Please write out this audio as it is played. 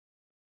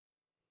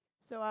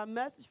So our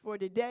message for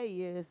today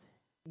is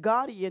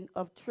guardian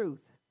of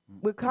truth.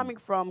 We're coming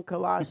from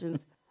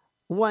Colossians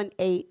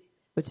 1:8,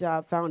 which is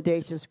our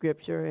foundation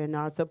scripture, and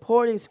our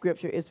supporting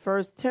scripture is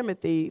 1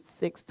 Timothy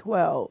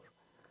 6:12.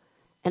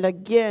 And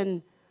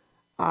again,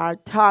 our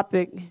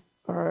topic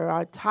or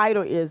our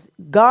title is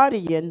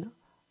guardian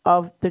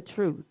of the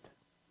truth.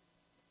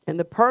 And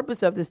the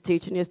purpose of this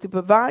teaching is to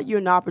provide you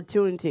an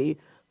opportunity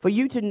for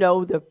you to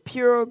know the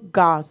pure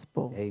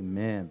gospel.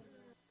 Amen.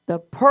 The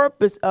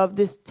purpose of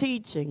this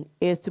teaching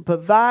is to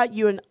provide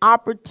you an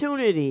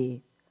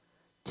opportunity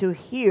to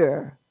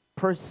hear,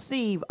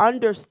 perceive,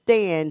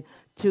 understand,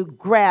 to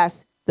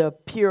grasp the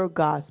pure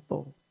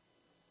gospel.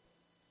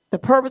 The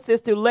purpose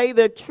is to lay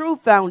the true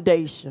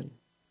foundation,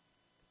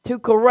 to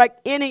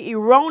correct any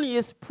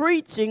erroneous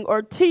preaching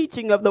or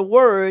teaching of the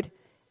word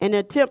and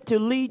attempt to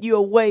lead you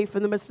away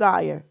from the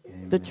Messiah,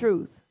 the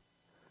truth.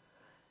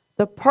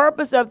 The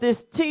purpose of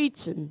this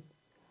teaching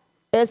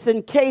is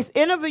in case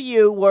any of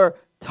you were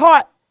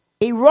taught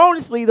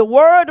erroneously the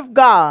word of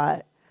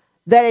God,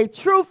 that a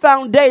true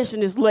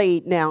foundation is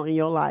laid now in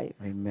your life.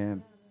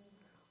 Amen.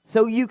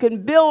 So you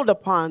can build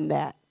upon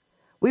that.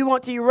 We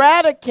want to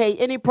eradicate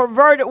any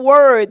perverted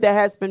word that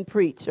has been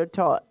preached or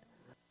taught.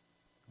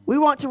 We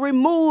want to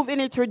remove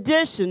any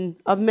tradition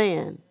of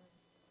man.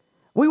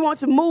 We want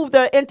to move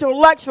the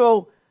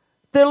intellectual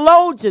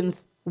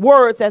theologians'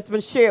 words that's been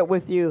shared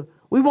with you.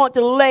 We want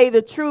to lay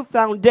the true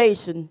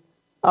foundation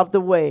of the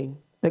way,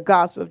 the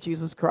gospel of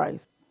Jesus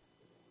Christ.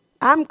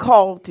 I'm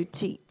called to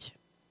teach.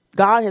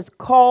 God has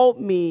called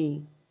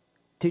me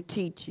to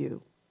teach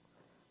you,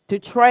 to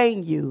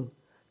train you,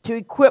 to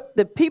equip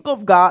the people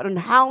of God on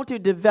how to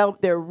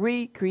develop their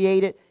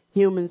recreated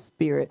human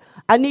spirit.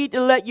 I need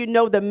to let you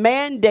know the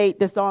mandate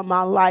that's on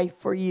my life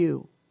for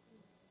you.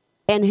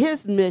 And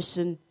his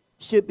mission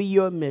should be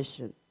your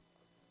mission.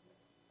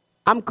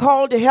 I'm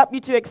called to help you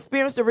to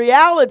experience the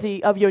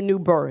reality of your new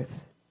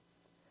birth.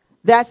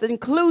 That's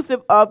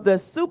inclusive of the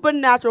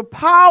supernatural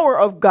power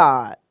of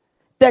God,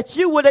 that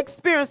you would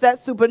experience that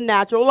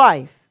supernatural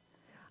life.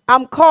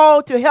 I'm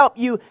called to help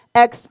you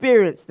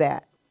experience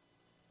that,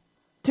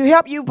 to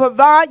help you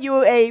provide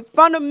you a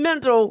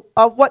fundamental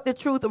of what the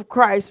truth of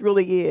Christ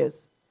really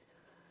is.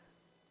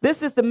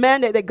 This is the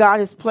mandate that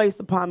God has placed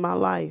upon my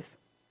life.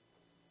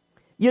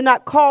 You're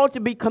not called to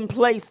be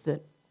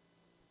complacent.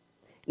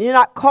 You're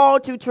not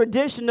called to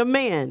tradition of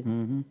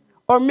man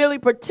or merely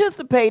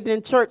participate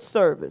in church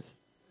service.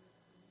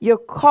 You're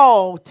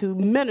called to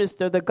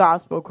minister the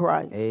gospel of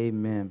Christ.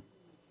 Amen.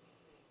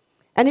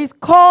 And he's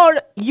called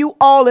you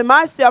all and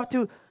myself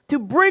to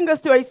bring us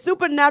to a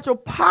supernatural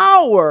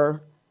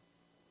power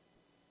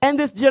in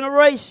this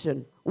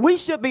generation. We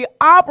should be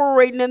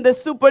operating in the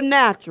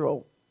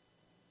supernatural.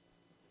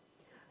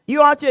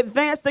 You are to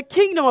advance the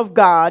kingdom of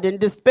God and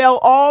dispel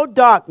all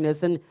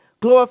darkness and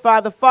glorify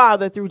the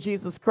Father through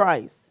Jesus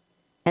Christ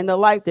and the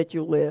life that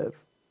you live.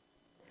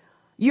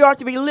 You are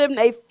to be living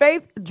a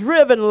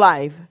faith-driven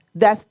life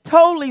that's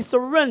totally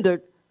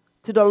surrendered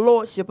to the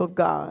lordship of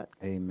God.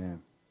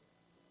 Amen.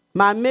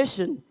 My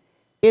mission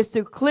is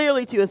to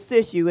clearly to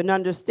assist you in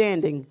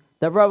understanding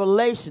the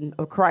revelation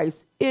of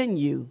Christ in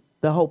you,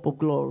 the hope of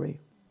glory,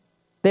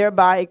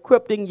 thereby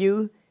equipping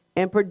you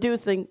and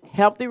producing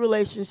healthy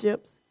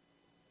relationships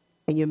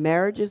in your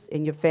marriages,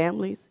 in your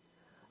families,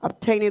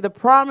 obtaining the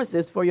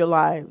promises for your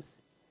lives,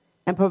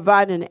 and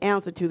providing an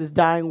answer to this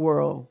dying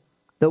world,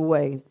 the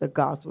way, the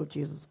gospel of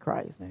Jesus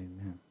Christ.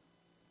 Amen.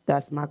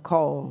 That's my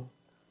call.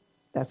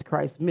 That's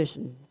Christ's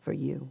mission for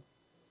you.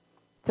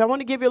 So I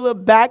want to give you a little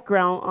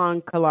background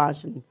on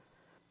Colossians.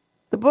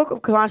 The book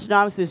of Colossians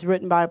obviously is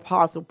written by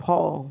Apostle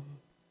Paul.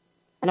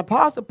 And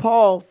Apostle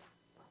Paul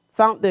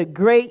found the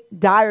great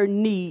dire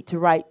need to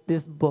write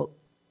this book.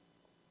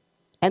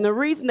 And the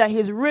reason that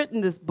he's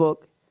written this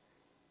book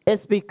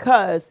is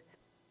because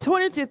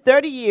 20 to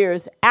 30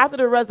 years after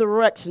the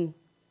resurrection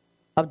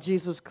of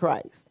Jesus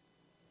Christ,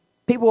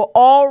 people were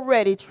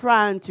already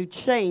trying to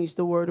change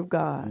the word of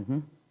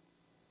God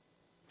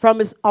from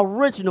its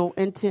original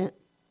intent.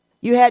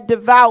 You had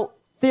devout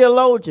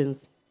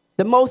theologians,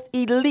 the most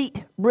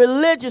elite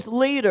religious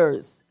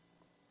leaders,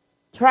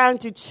 trying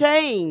to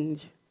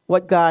change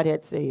what God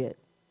had said.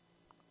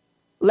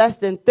 Less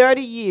than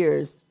 30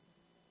 years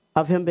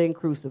of him being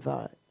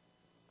crucified.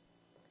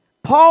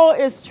 Paul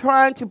is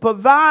trying to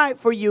provide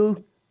for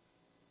you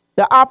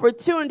the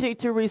opportunity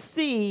to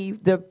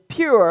receive the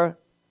pure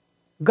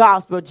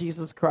gospel of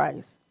Jesus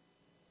Christ,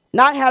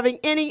 not having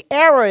any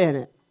error in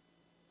it.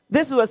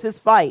 This was his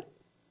fight,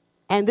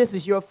 and this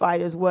is your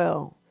fight as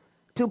well,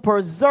 to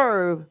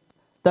preserve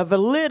the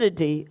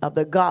validity of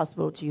the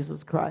gospel of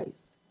Jesus Christ.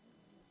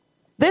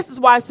 This is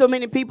why so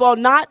many people are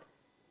not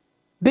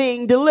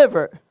being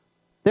delivered.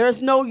 There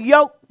is no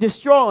yoke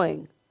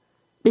destroying,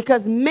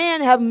 because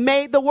men have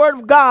made the word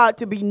of God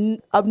to be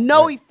of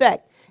no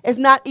effect. It's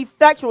not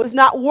effectual. It's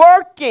not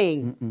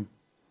working.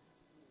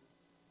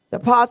 The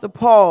Apostle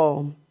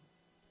Paul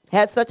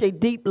had such a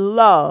deep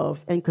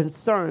love and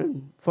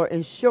concern for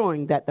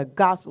ensuring that the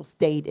gospel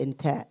stayed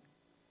intact.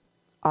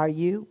 Are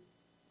you?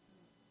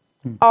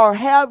 Or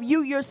have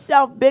you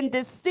yourself been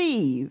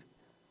deceived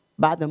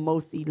by the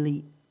most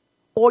elite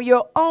or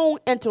your own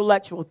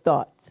intellectual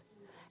thoughts?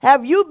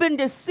 Have you been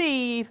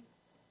deceived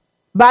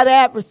by the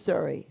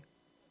adversary?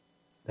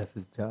 That's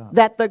his job.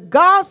 That the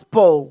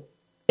gospel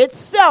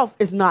itself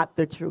is not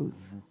the truth.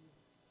 Mm-hmm.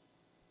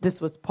 This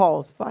was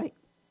Paul's fight.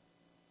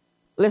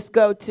 Let's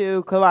go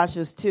to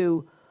Colossians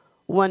 2,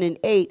 1 and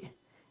 8.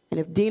 And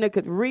if Dina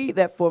could read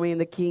that for me in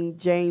the King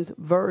James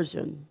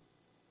Version,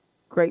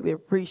 greatly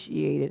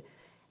appreciated.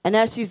 And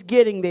as she's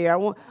getting there, I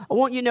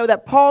want you to know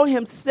that Paul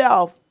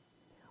himself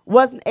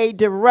wasn't a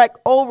direct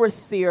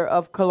overseer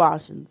of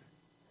Colossians.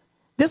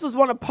 This was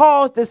one of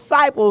Paul's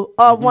disciples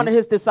of one of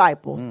his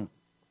disciples. Mm.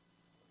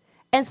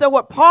 And so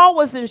what Paul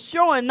was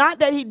ensuring, not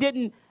that he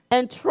didn't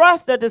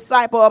entrust the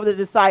disciple of the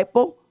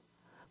disciple,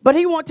 but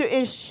he wanted to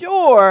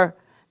ensure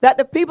that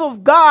the people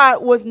of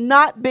God was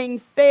not being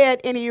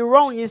fed any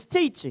erroneous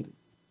teaching.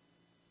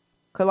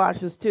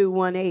 Colossians 2,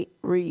 1, 8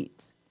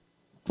 reads,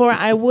 For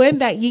I would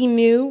that ye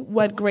knew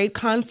what great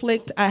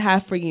conflict I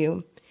have for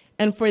you,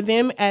 and for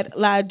them at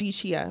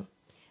Laodicea,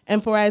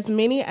 and for as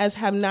many as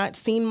have not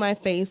seen my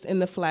face in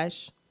the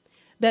flesh,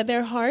 that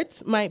their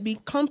hearts might be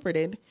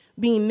comforted,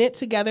 being knit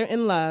together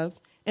in love,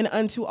 and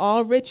unto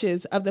all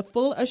riches of the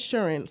full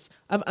assurance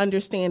of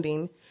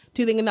understanding,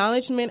 to the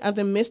acknowledgement of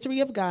the mystery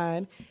of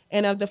God,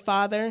 and of the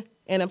Father,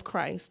 and of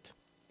Christ,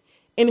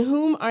 in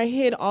whom are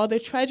hid all the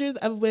treasures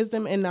of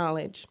wisdom and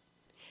knowledge.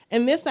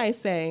 And this I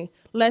say,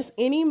 lest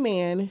any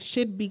man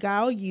should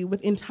beguile you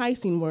with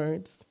enticing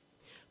words.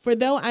 For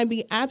though I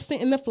be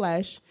absent in the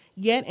flesh,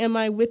 yet am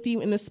I with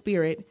you in the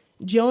spirit,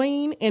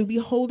 joying and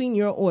beholding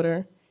your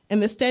order,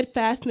 and the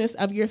steadfastness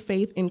of your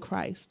faith in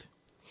Christ.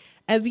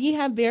 As ye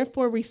have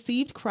therefore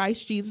received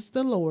Christ Jesus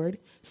the Lord,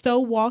 so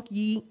walk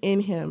ye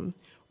in him,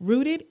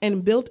 rooted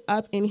and built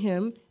up in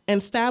him, and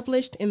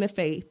established in the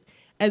faith,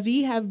 as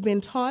ye have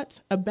been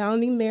taught,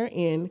 abounding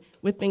therein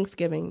with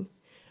thanksgiving.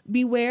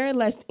 Beware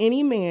lest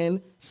any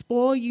man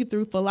spoil you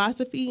through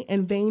philosophy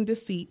and vain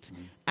deceit,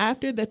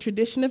 after the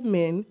tradition of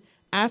men,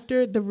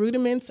 after the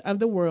rudiments of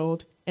the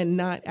world, and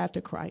not after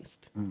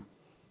Christ.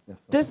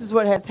 This is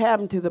what has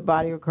happened to the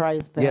body of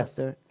Christ,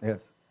 Pastor.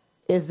 Yes.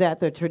 Is that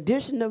the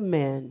tradition of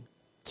men,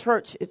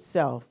 church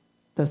itself,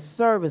 the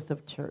service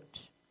of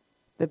church,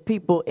 the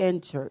people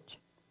in church,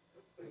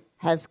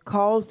 has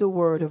caused the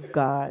word of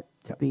God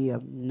to be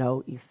of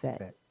no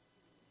effect.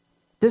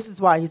 This is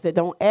why he said,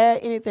 don't add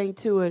anything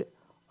to it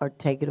or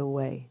take it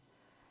away.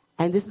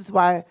 And this is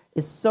why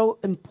it's so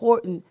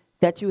important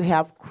that you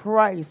have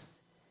Christ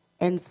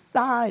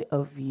inside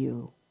of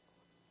you.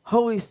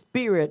 Holy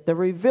Spirit, the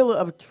revealer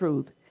of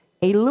truth,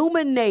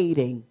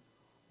 illuminating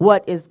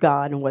what is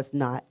God and what's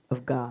not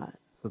of God.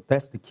 So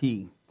that's the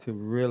key to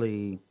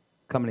really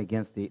coming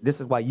against it. This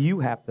is why you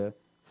have to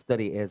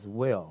study as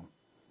well.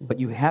 But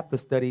you have to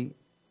study,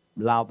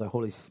 allow the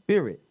Holy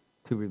Spirit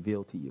to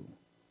reveal to you.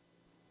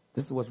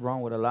 This is what's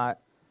wrong with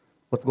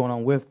what's going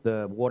on with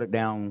the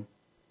watered-down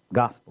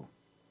gospel.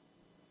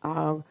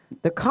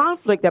 The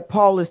conflict that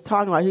Paul is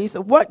talking about, he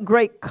said, what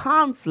great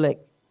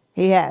conflict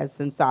he has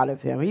inside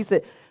of him. He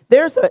said,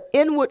 there's an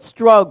inward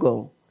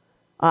struggle,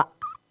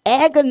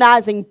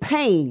 agonizing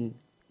pain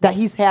that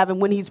he's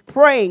having when he's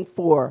praying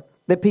for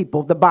the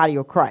people, the body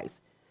of Christ.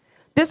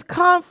 This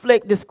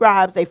conflict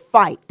describes a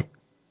fight.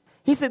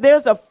 He said,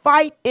 there's a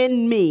fight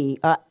in me,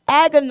 an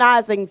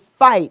agonizing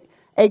fight,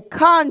 a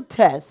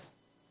contest,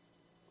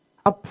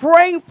 a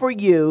praying for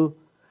you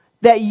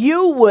that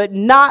you would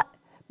not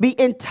be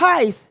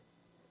enticed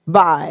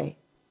by,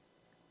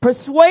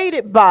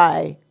 persuaded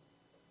by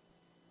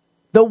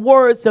the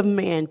words of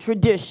man,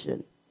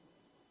 tradition.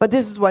 But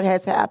this is what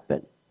has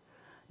happened.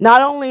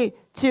 Not only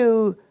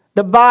to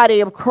the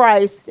body of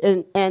Christ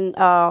in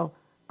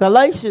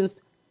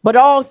Colossians, but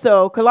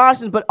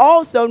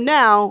also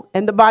now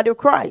in the body of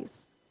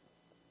Christ.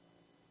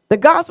 The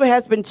gospel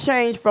has been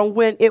changed from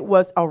when it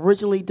was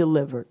originally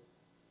delivered.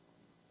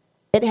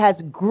 It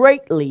has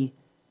greatly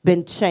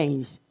been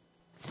changed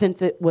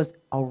since it was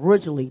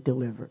originally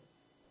delivered.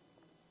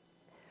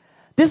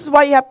 This is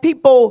why you have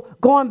people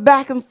going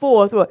back and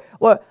forth.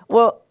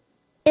 Well,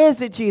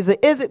 is it Jesus?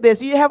 Is it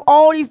this? You have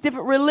all these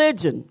different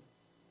religions.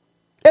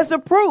 It's a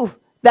proof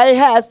that it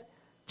has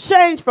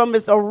changed from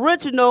its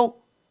original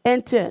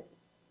intent.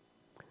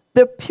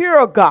 The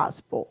pure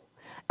gospel.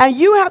 And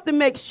you have to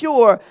make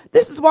sure,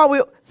 this is why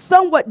we're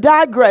somewhat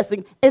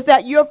digressing, is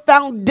that your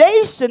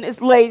foundation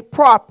is laid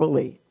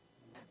properly.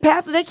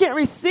 Pastor, they can't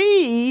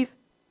receive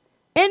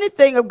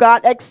anything of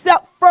God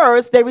except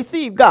first they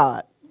receive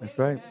God. That's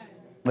right.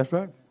 That's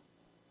right.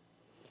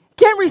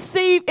 Can't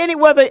receive any,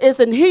 whether it's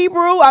in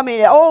Hebrew, and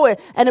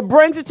it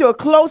brings it to a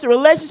closer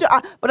relationship,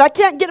 but I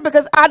can't get it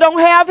because I don't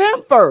have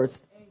him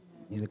first.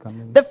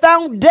 The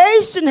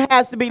foundation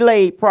has to be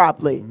laid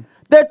properly. Mm-hmm.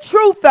 The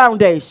true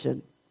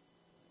foundation.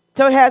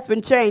 So it has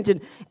been changed.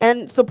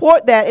 And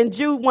support that in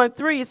Jude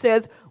 1:3 it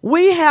says,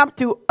 we have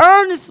to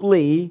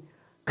earnestly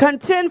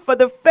contend for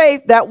the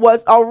faith that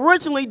was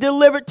originally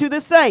delivered to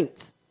the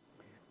saints.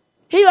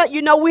 He let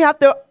you know we have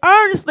to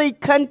earnestly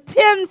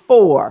contend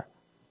for,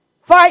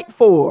 fight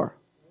for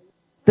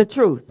the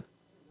truth.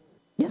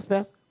 Yes,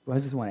 Pastor? Well,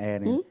 I just want to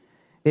add in.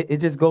 it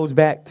just goes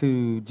back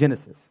to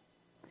Genesis.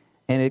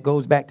 And it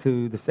goes back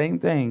to the same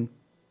thing.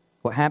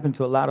 What happened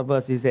to a lot of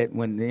us is that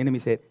when the enemy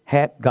said,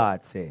 had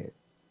God said.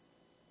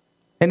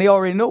 And they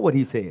already know what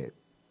he said.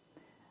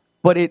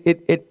 But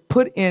it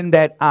put in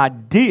that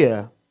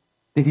idea,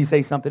 did he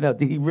say something else?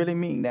 Did he really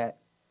mean that?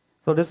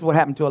 So this is what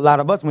happened to a lot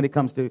of us when it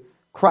comes to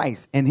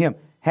Christ and him.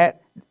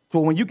 So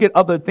when you get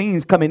other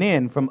things coming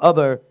in from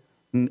other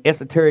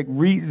esoteric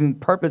reasons,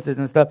 purposes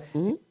and stuff,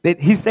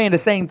 he's saying the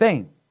same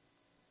thing.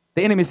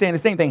 The enemy is saying the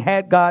same thing,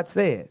 had God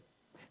said.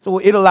 So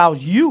it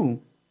allows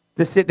you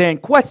to sit there and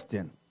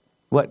question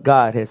what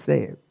God has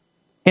said.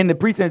 In the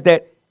pretense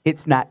that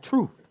it's not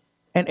truth.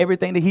 And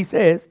everything that he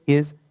says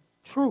is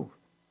truth.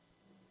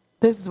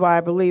 This is why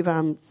I believe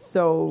I'm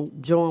so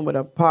joined with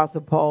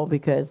Apostle Paul,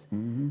 because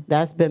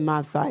that's been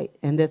my fight.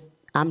 And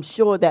I'm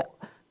sure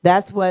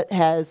that's what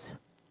has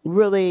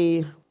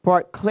really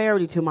brought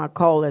clarity to my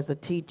call as a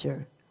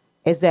teacher,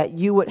 is that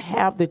you would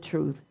have the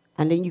truth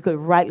and then you could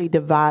rightly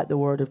divide the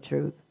word of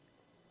truth.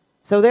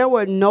 So there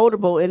were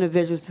notable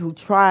individuals who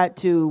tried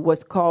to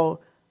what's called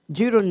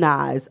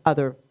Judaize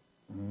other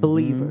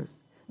believers.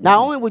 Not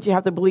only would you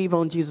have to believe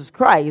on Jesus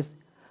Christ,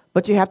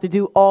 but you have to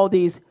do all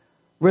these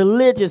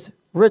religious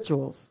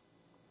rituals.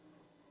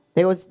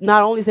 They would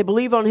not only say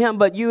believe on him,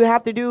 but you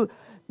have to do,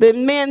 the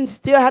men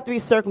still have to be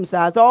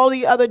circumcised. All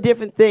the other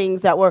different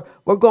things that were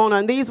going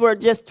on. These were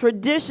just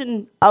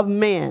tradition of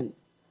men.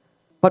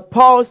 But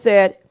Paul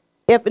said,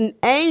 if an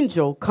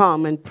angel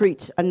come and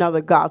preach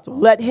another gospel,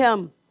 let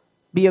him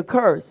be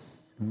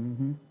accursed.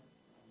 And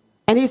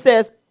he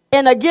says,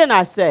 and again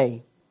I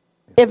say,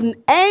 if an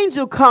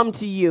angel come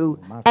to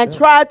you and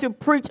try to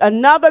preach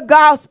another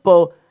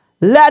gospel,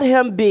 let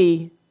him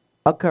be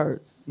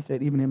accursed. He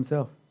said even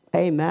himself.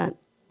 Amen.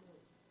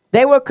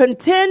 They were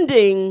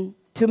contending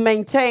to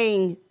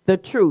maintain the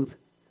truth.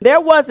 There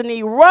was an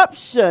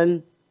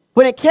eruption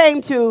when it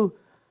came to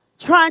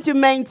trying to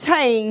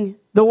maintain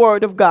the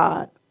word of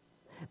God,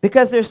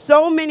 because there's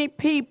so many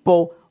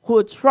people who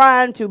are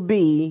trying to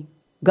be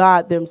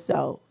God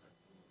themselves.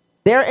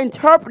 They're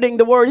interpreting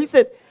the word. He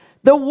says,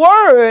 the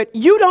word,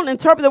 you don't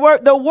interpret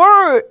the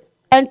word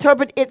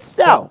interpret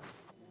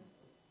itself,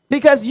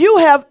 because you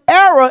have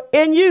error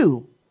in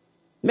you,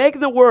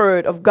 making the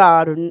word of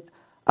God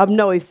of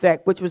no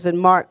effect, which was in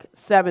Mark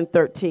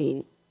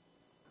 7:13.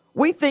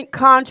 We think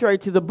contrary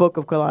to the book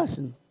of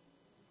Colossians.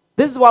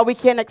 This is why we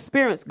can't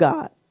experience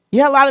God.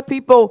 You have a lot of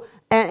people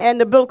in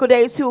the biblical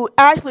days who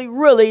actually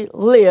really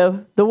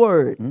live the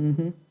word.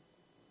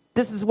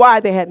 This is why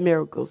they had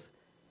miracles.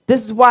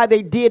 This is why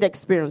they did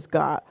experience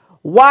God.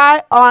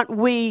 Why aren't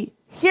we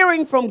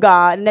hearing from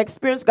God and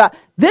experience God?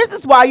 This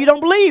is why you don't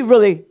believe,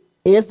 really.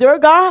 Is there a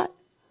God?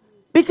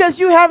 Because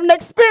you haven't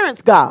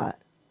experienced God.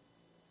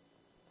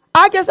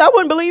 I guess I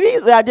wouldn't believe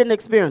either that I didn't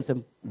experience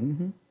him.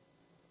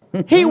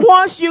 He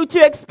wants you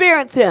to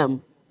experience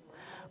him.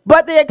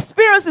 But the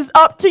experience is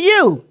up to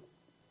you.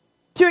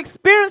 To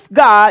experience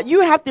God,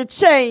 you have to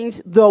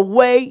change the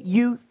way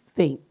you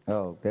think.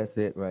 Oh, that's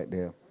it right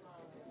there.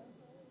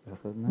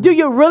 Do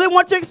you really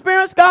want to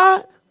experience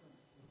God?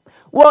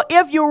 Well,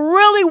 if you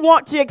really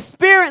want to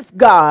experience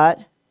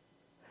God,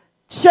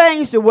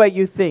 change the way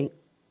you think.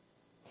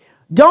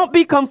 Don't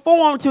be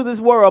conformed to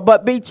this world,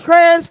 but be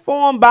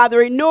transformed by the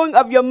renewing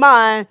of your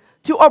mind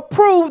to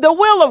approve the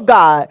will of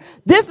God.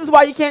 This is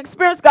why you can't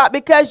experience God,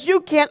 because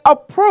you can't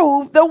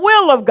approve the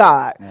will of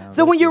God. Yeah,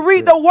 so when you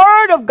read the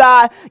word of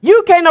God,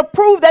 you can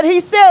approve that he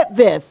said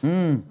this.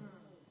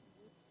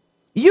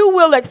 You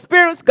will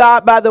experience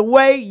God by the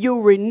way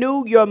you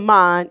renew your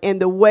mind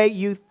and the way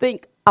you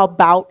think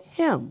about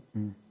him.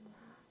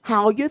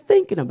 How are you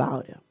thinking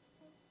about him?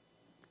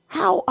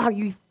 How are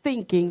you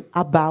thinking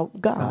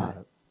about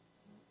God?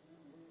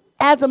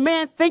 As a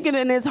man thinking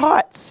in his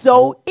heart,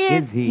 so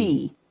is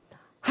he.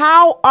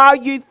 How are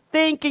you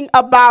thinking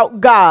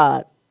about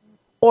God?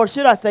 Or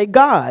should I say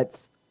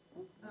gods?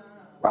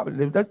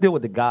 Probably. Let's deal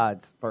with the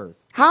gods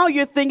first. How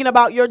you're thinking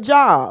about your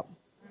job.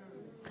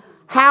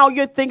 How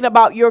you're thinking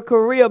about your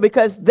career,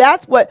 because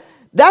that's what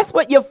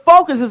your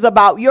focus is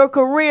about. Your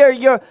career,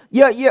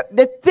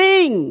 the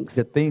things.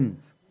 The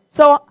things.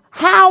 So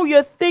how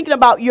you're thinking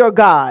about your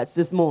gods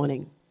this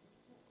morning.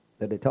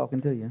 That they're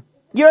talking to you.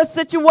 Your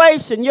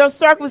situation, your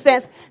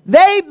circumstance,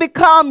 they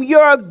become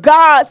your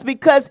gods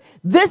because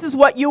this is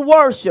what you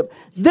worship.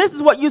 This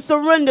is what you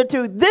surrender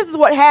to. This is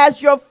what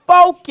has your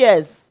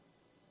focus.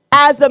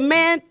 As a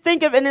man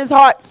thinketh in his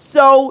heart,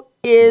 so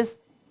is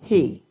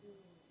he.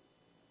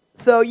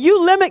 So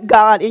you limit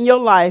God in your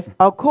life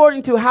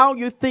according to how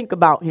you think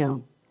about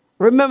him.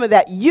 Remember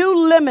that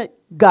you limit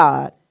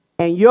God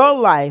in your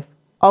life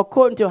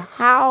according to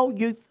how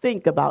you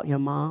think about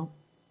him, Mom.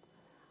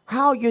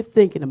 How you're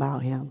thinking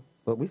about him.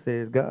 But we say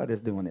it's God that's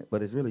doing it,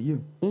 but it's really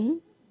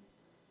you.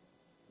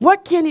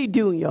 What can he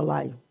do in your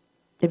life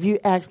if you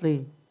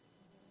actually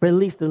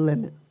release the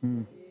limits?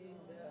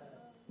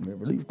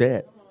 Release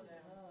that.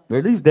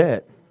 Release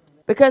that.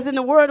 Because in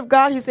the word of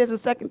God, he says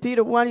in 2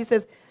 Peter 1, he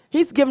says,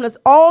 he's given us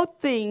all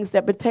things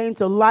that pertain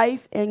to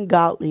life and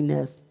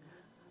godliness.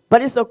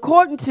 But it's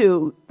according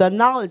to the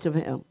knowledge of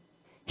him.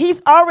 He's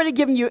already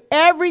given you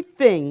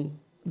everything,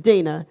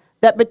 Dina,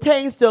 that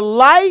pertains to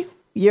life,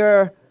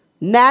 your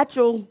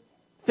natural,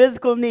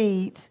 physical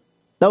needs,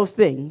 those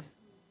things.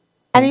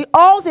 And he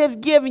also has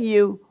given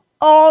you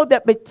all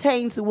that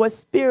pertains to what's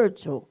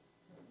spiritual.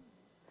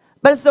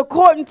 But it's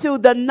according to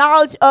the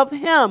knowledge of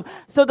him.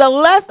 So the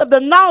less of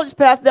the knowledge,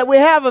 Pastor, that we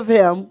have of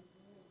him,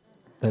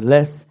 the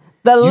less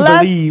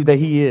believe that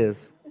he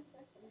is.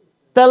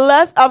 The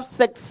less of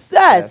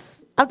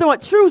success, I'm talking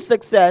about true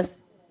success,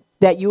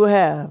 that you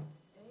have.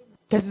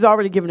 Because he's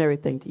already given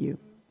everything to you.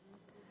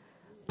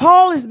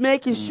 Paul is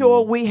making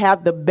sure we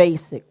have the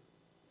basic.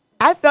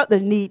 I felt the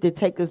need to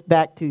take us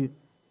back to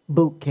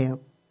boot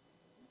camp.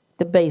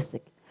 The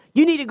basic.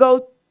 You need to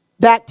go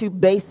back to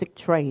basic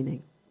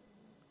training.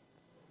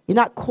 You're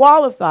not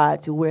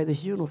qualified to wear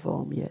this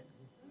uniform yet.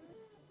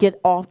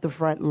 Get off the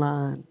front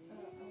line.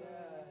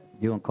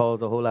 You're going to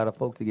cause a whole lot of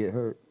folks to get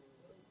hurt.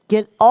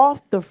 Get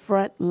off the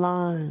front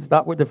line.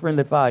 Stop with the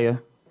friendly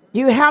fire.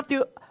 You have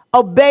to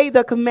obey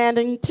the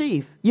commanding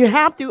chief. You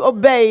have to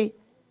obey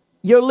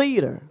your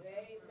leader.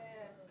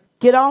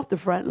 Get off the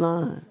front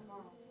line.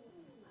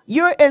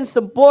 You're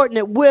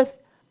insubordinate with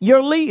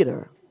your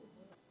leader.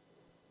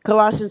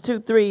 Colossians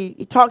 2:3,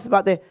 he talks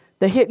about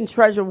the hidden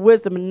treasure of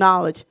wisdom and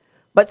knowledge.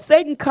 But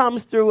Satan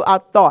comes through our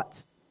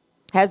thoughts.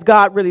 Has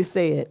God really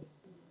said?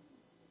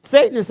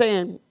 Satan is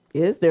saying,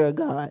 is there a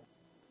God?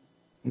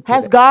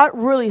 Has God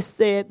really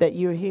said that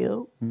you're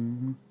healed?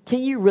 Mm-hmm.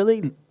 Can you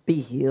really be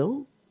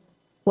healed?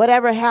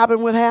 Whatever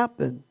happened will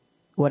happen.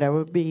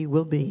 Whatever be,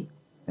 will be.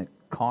 And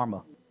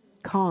karma.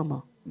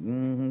 Karma.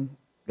 Mm-hmm.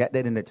 Got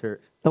that in the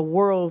church. The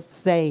world's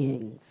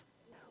sayings.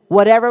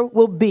 Whatever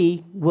will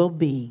be, will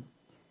be.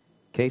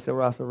 Que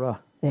sera, sera.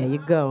 There you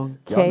go.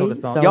 Y'all know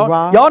the song.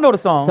 Y'all know the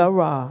song.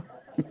 Sera.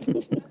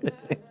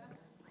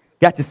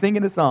 Got you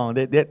singing the song.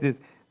 That is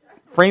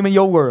framing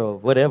your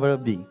world, whatever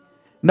it be.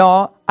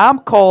 No, I'm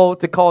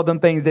called to call them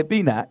things that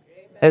be not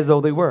as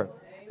though they were.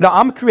 No,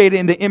 I'm created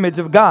in the image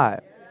of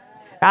God.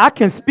 I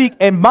can speak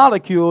and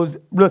molecules,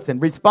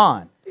 listen,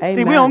 respond. Amen.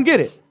 See, we don't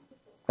get it.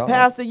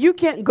 Pastor, you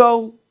can't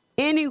go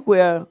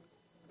anywhere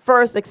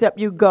first except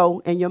you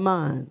go in your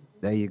mind.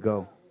 There you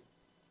go.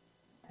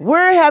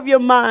 Where have your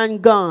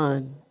mind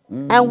gone?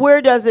 Mm-hmm. And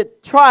where does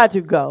it try to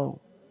go?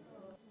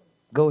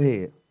 Go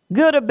ahead.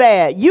 Good or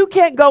bad. You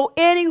can't go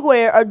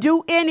anywhere or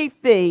do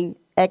anything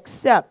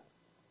except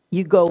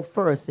you go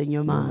first in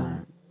your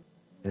mind.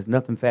 There's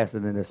nothing faster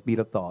than the speed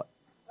of thought.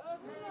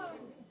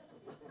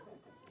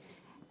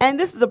 And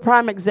this is a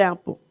prime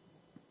example.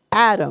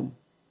 Adam.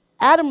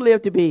 Adam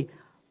lived to be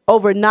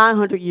over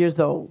 900 years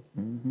old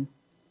and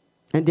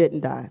didn't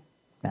die.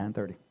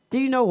 930. Do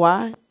you know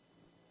why?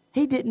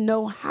 He didn't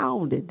know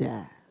how to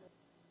die.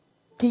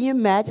 Can you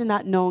imagine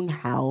not knowing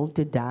how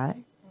to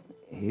die?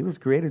 He was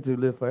created to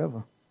live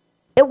forever.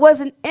 It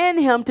wasn't in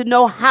him to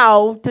know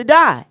how to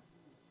die.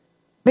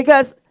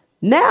 Because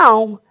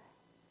now,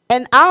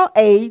 in our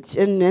age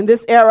and in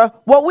this era,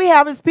 what we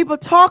have is people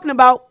talking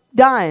about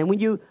dying. When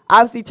you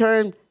obviously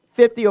turn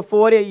 50 or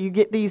 40, you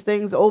get these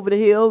things over the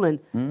hill. And,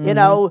 you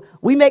know,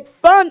 we make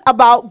fun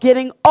about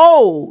getting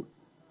old.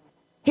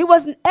 He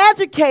wasn't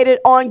educated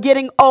on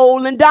getting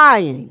old and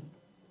dying.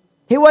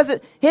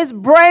 His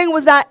brain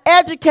was not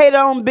educated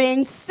on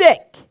being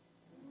sick.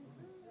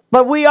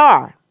 But we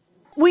are.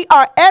 We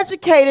are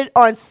educated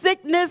on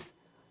sickness,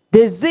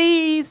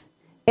 disease,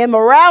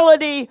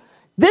 immorality.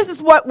 This is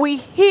what we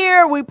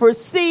hear, we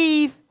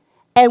perceive,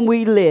 and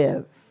we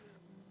live.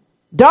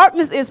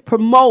 Darkness is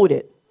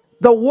promoted.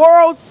 The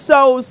world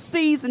sows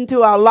seeds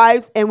into our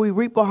lives, and we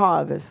reap a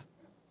harvest.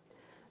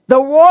 The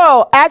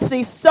world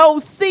actually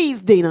sows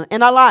seeds, Dina,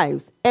 in our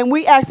lives, and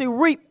we actually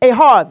reap a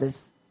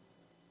harvest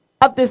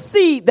of the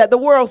seed that the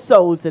world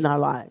sows in our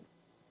lives.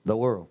 The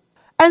world.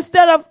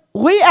 Instead of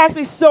we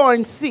actually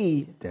sowing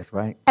seed. That's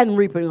right. And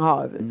reaping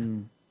harvest.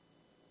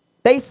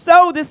 They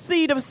sow the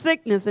seed of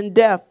sickness and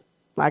death,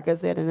 like I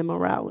said, and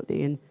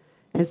immorality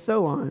and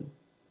so on.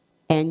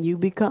 And you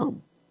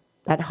become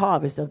that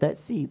harvest of that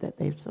seed that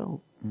they've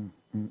sown.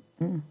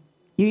 You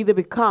either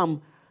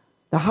become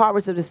the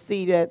harvest of the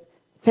seed that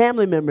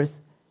family members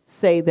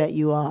say that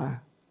you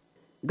are.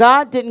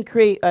 God didn't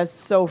create us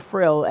so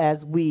frail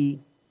as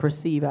we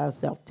perceive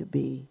ourselves to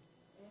be.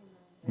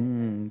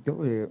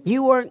 Go ahead.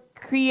 You weren't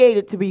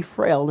created to be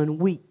frail and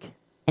weak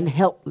and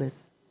helpless.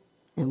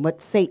 And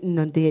what Satan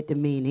done did to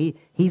me, and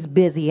he's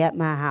busy at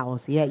my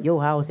house. He at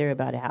your house,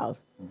 everybody's house.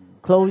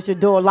 Close your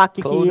door, lock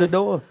your Close kids. the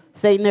door.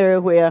 Satan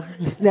everywhere,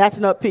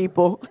 snatching up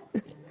people.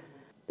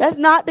 That's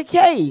not the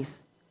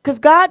case. Because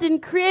God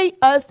didn't create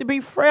us to be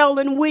frail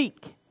and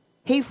weak.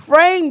 He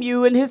framed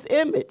you in his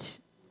image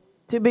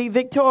to be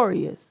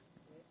victorious.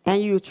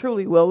 And you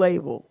truly well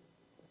able.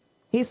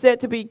 He said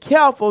to be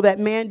careful that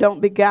man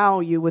don't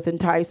beguile you with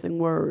enticing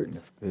words.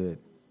 That's good.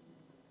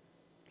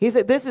 He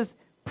said this is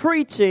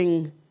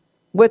preaching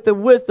with the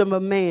wisdom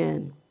of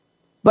man,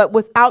 but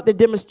without the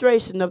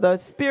demonstration of the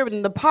Spirit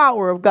and the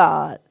power of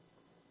God.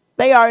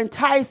 They are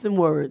enticing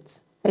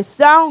words. They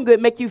sound good,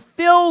 make you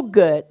feel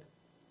good,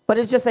 but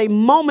it's just a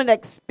moment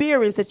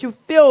experience that you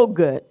feel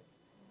good.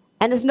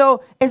 And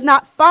it's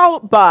not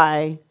followed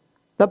by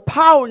the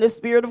power and the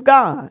Spirit of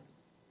God.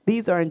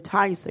 These are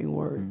enticing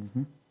words.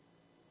 Mm-hmm.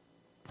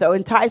 So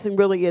enticing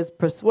really is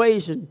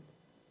persuasion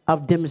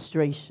of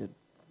demonstration.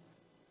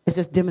 It's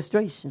just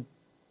demonstration.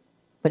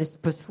 But it's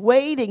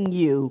persuading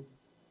you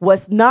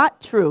what's not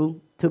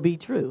true to be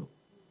true.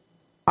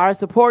 Our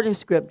supporting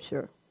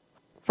scripture,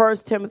 1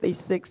 Timothy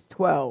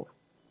 6:12.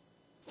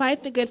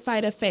 Fight the good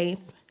fight of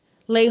faith.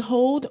 Lay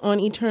hold on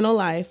eternal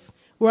life,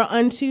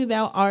 whereunto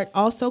thou art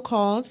also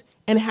called,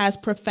 and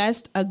hast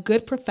professed a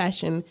good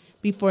profession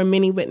before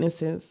many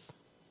witnesses.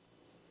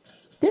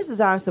 This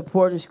is our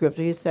supporting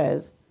scripture. He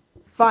says,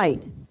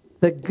 fight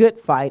the good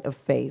fight of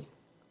faith.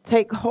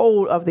 Take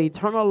hold of the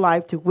eternal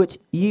life to which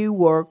you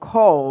were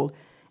called,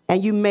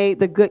 and you made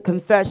the good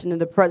confession in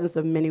the presence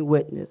of many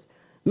witnesses.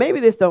 Maybe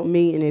this don't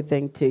mean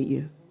anything to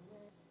you,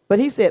 but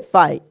he said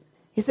fight.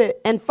 He said,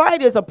 and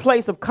fight is a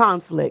place of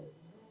conflict.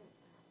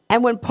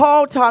 And when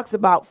Paul talks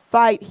about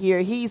fight here,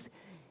 he's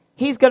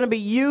going to be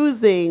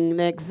using an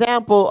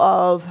example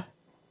of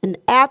an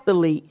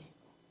athlete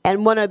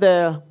and one of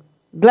the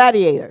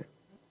gladiator.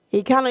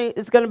 He kind of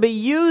is going to be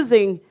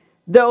using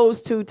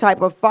those two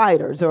type of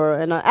fighters. Or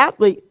an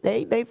athlete,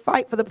 they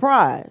fight for the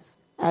prize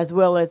as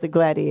well as the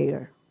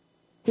gladiator.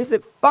 He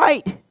said,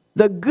 fight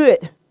the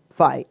good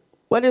fight.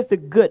 What is the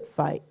good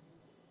fight?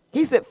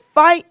 He said,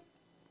 fight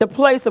the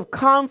place of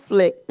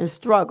conflict and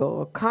struggle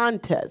or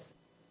contest,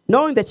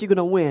 knowing that you're going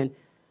to win.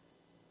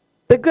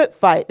 The good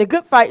fight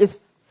is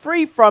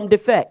free from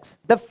defects.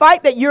 The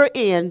fight that you're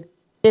in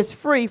is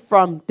free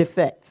from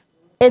defects.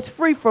 It's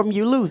free from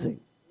you losing.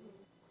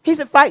 He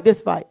said, fight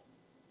this fight.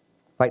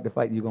 Fight the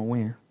fight, you're going to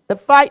win. The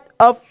fight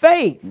of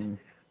faith.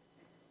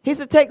 He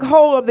said, take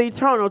hold of the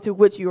eternal to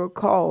which you are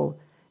called,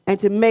 and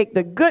to make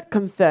the good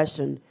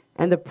confession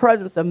in the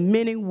presence of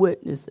many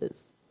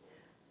witnesses.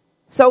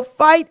 So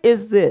fight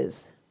is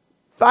this.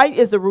 Fight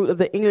is the root of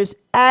the English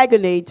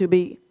agony, to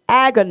be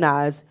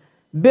agonized,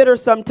 bitter,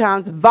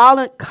 sometimes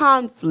violent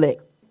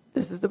conflict.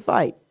 This is the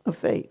fight of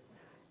faith.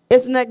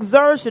 It's an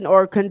exertion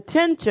or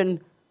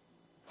contention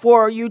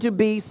for you to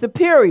be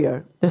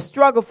superior, the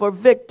struggle for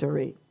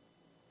victory.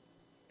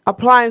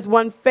 Applying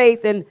one's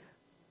faith and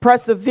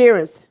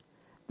perseverance,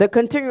 the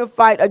continual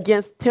fight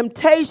against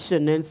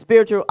temptation and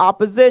spiritual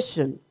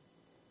opposition,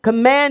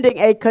 commanding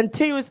a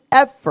continuous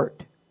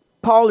effort.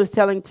 Paul is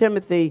telling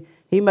Timothy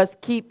he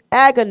must keep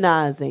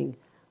agonizing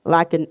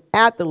like an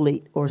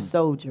athlete or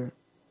soldier,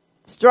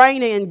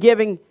 straining and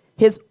giving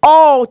his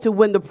all to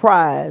win the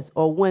prize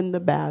or win the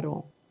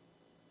battle.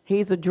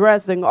 He's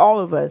addressing all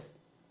of us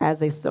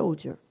as a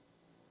soldier.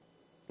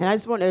 And I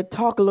just want to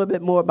talk a little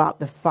bit more about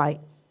the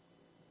fight.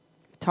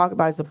 Talk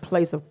about it as a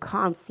place of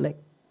conflict.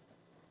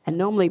 And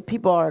normally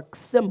people are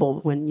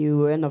assembled when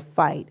you're in a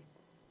fight.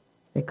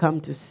 They come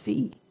to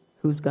see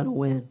who's going to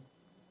win.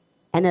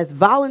 And as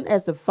violent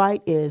as the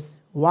fight is,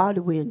 why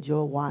do we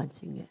enjoy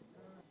watching it?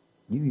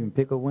 You even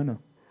pick a winner.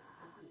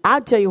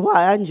 I'll tell you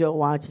why I enjoy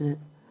watching it.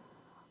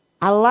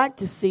 I like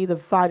to see the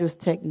fighter's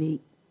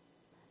technique.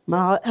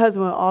 My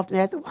husband would often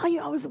ask, why are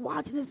you always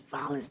watching this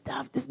violent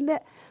stuff, this and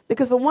that?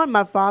 Because for one,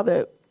 my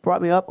father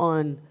brought me up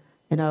on,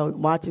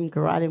 watching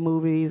karate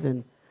movies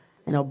and,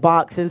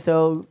 boxing.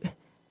 So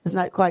it's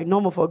not quite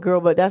normal for a girl,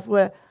 but that's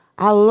where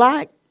I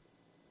like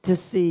to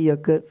see a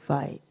good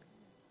fight.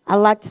 I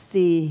like to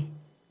see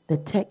the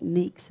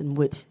techniques in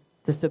which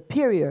the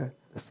superior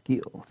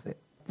skills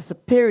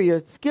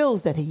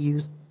that he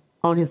used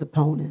on his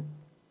opponent.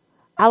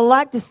 I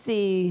like to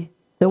see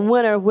the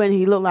winner when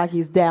he looked like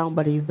he's down,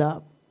 but he's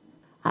up.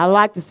 I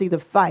like to see the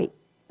fight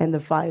and the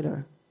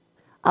fighter.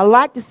 I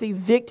like to see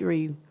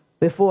victory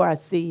before I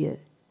see it.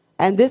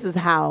 And this is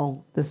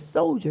how the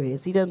soldier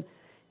is. He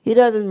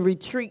doesn't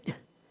retreat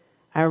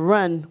and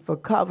run for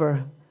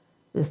cover.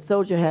 The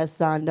soldier has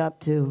signed up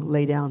to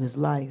lay down his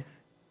life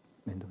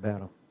in the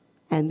battle.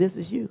 And this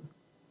is you.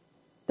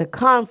 The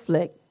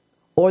conflict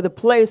or the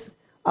place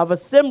of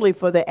assembly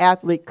for the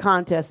athlete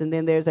contest. And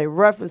then there's a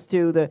reference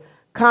to the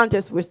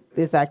contest which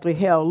is actually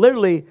held.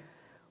 Literally,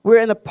 we're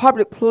in a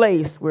public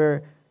place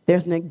where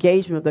there's an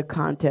engagement of the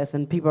contest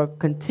and people are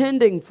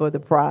contending for the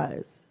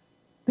prize,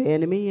 the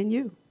enemy and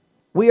you.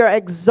 We are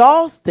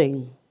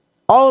exhausting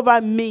all of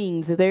our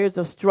means. There's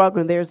a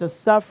struggle and there's a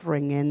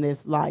suffering in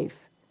this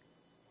life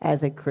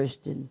as a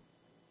Christian.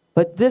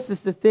 But this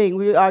is the thing.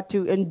 We are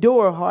to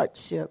endure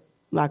hardship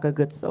like a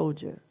good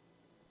soldier.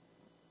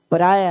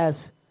 But I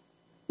ask,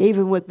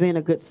 even with being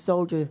a good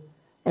soldier,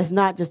 it's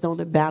not just on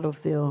the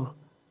battlefield,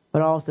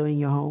 but also in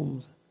your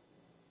homes.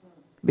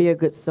 Be a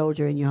good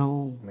soldier in your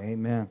home.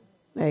 Amen.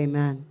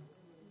 Amen.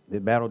 The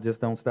battle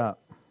just don't stop.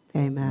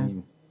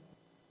 Amen.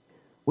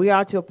 We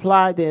are to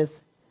apply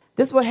this.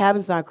 This is what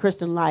happens in our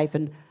Christian life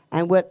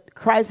and what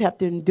Christ had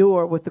to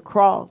endure with the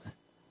cross.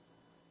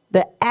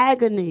 The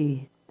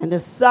agony and the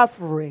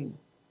suffering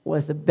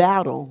was the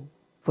battle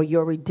for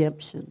your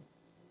redemption.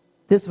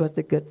 This was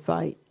the good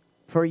fight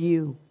for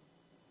you.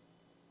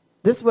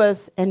 This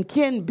was and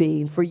can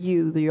be for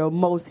you your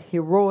most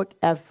heroic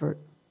effort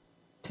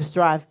to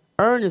strive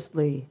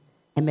earnestly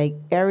and make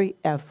every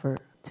effort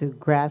to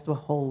grasp a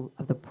hold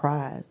of the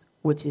prize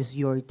which is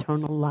your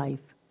eternal life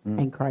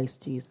in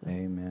Christ Jesus.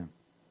 Amen.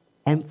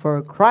 And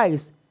for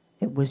Christ,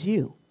 it was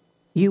you.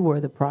 You were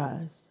the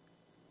prize.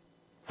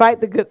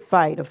 Fight the good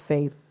fight of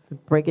faith.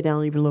 Break it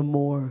down even a little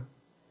more.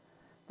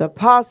 The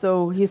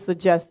apostle, he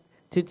suggests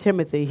to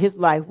Timothy, his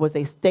life was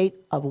a state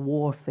of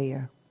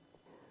warfare.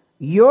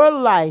 Your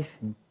life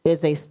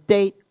is a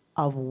state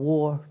of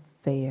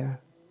warfare.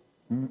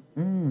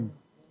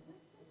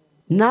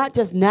 Not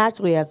just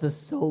naturally as a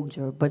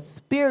soldier, but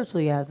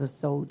spiritually as a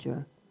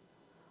soldier.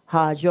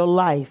 How's your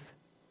life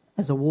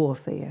as a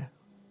warfare?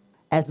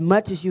 As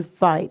much as you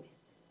fight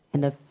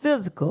in the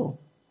physical,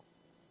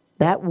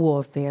 that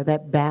warfare,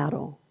 that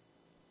battle,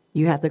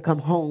 you have to come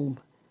home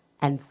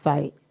and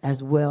fight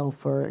as well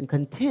for and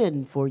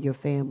contend for your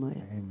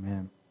family.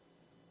 Amen.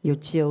 Your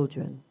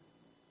children.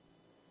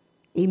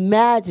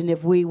 Imagine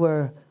if we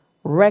were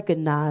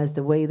recognized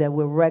the way that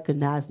we're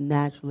recognized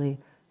naturally.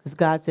 Because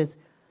God says,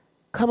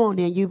 come on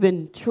in, you've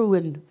been true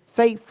and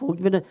faithful.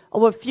 You've been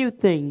over a few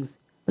things,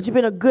 but you've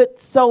been a good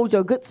soldier,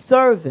 a good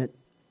servant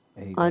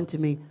unto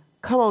me.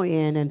 Come on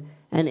in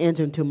and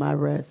enter into my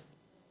rest.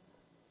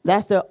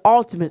 That's the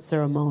ultimate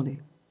ceremony.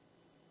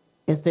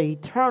 It's the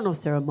eternal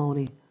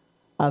ceremony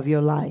of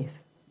your life.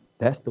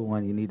 That's the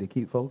one you need to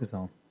keep focus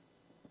on.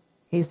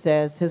 He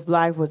says his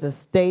life was a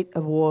state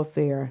of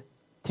warfare.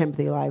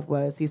 Timothy's life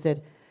was. He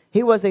said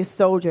he was a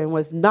soldier and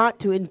was not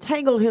to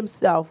entangle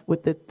himself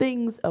with the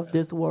things of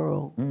this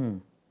world.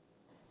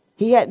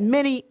 He had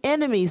many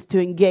enemies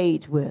to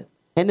engage with.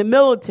 In the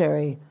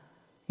military,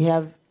 you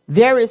have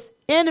various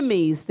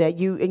enemies that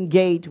you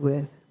engage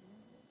with.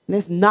 And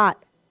it's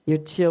not your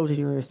children,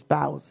 your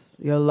spouse,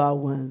 your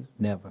loved ones.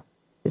 Never.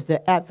 It's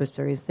the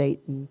adversary,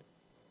 Satan.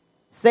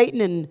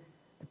 Satan and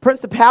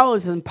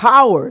principalities and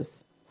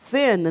powers,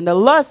 sin and the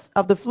lust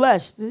of the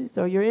flesh, these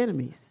are your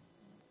enemies.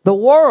 The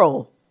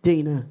world,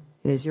 Dina,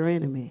 is your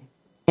enemy,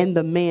 and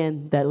the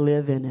men that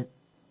live in it.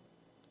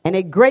 And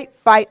a great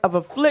fight of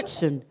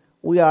affliction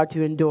we are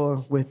to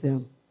endure with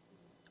them.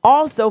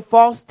 Also,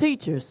 false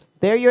teachers,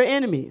 they're your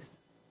enemies.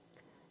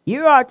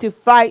 You are to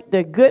fight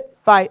the good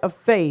fight of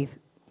faith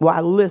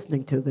while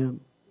listening to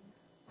them,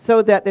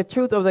 so that the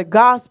truth of the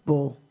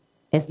gospel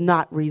is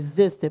not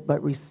resisted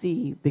but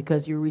received,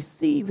 because you're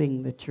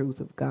receiving the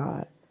truth of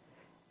God,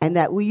 and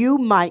that you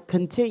might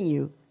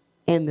continue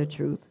in the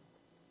truth.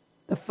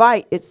 The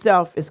fight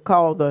itself is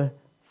called the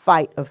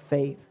fight of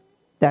faith.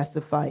 That's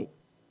the fight.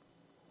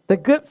 The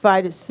good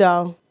fight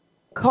itself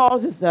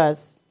causes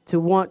us to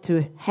want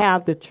to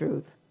have the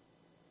truth.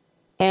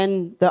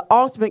 And the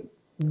ultimate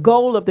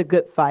goal of the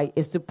good fight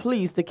is to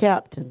please the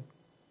captain.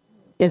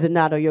 Is it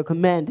not, or your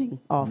commanding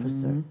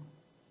officer?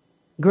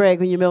 Greg,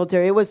 when you're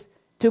military, it was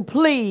to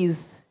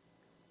please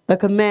the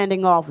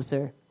commanding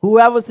officer,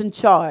 whoever's in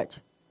charge.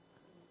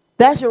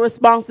 That's your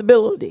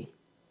responsibility.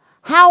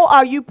 How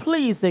are you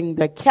pleasing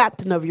the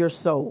captain of your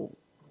soul?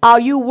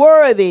 Are you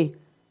worthy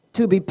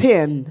to be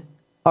pinned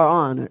or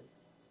honored?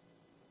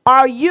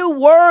 Are you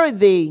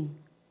worthy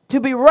to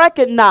be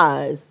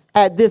recognized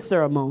at this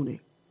ceremony?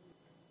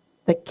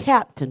 The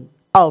captain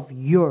of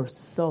your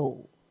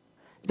soul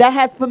that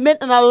has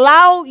permitted and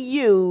allowed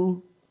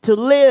you to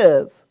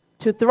live,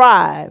 to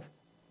thrive,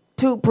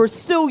 to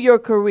pursue your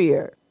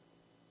career,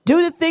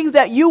 do the things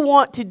that you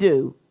want to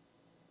do.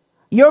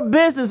 Your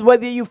business,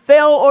 whether you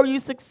fail or you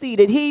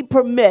succeeded, he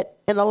permit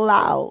and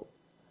allowed.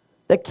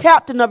 The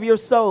captain of your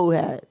soul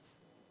has.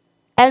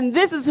 And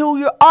this is who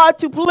you are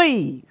to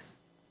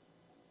please.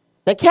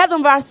 The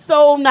captain of our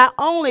soul not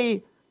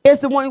only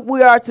is the one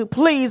we are to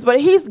please, but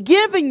he's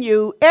giving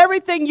you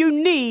everything you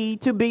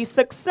need to be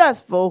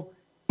successful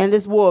in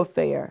this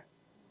warfare.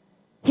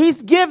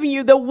 He's giving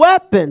you the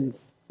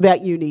weapons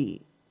that you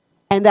need.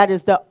 And that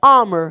is the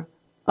armor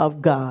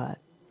of God.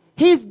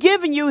 He's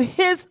giving you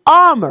his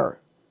armor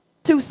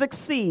to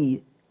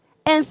succeed,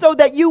 and so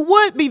that you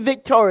would be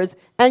victorious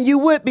and you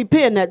would be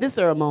pinned at this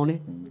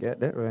ceremony. Got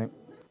that right.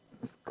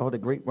 It's called the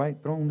great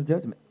white throne of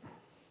judgment.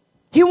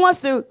 He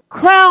wants to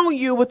crown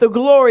you with the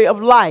glory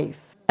of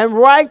life and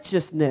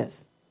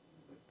righteousness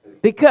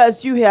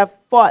because you have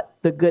fought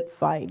the good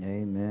fight.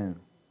 Amen.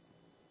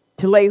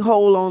 To lay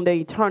hold on the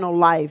eternal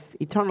life.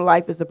 Eternal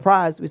life is the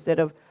prize, we said,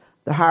 of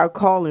the higher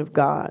calling of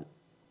God.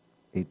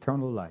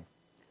 Eternal life.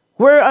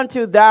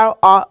 Whereunto thou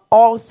art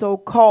also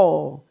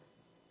called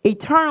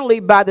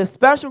eternally by the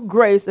special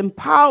grace and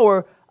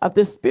power of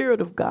the Spirit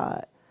of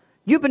God.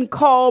 You've been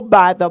called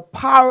by the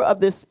power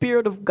of the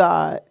Spirit of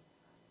God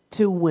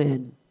to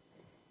win.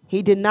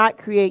 He did not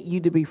create you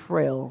to be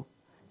frail.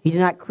 He did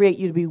not create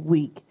you to be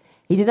weak.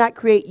 He did not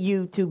create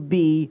you to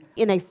be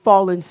in a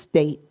fallen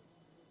state.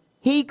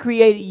 He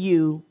created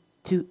you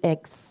to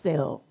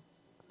excel.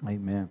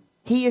 Amen.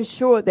 He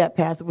ensured that,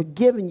 Pastor, we're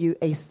giving you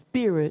a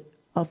spirit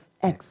of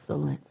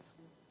excellence.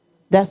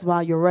 That's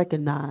why you're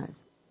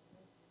recognized.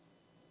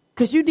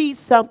 Because you need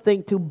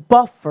something to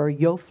buffer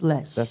your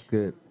flesh. That's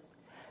good.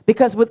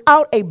 Because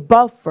without a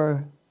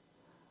buffer,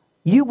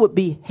 you would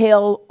be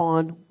hell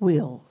on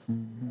wheels.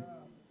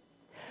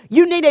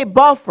 You need a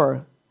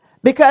buffer.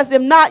 Because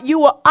if not, you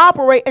will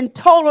operate in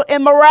total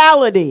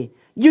immorality.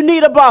 You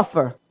need a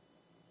buffer.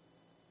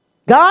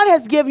 God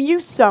has given you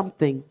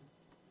something.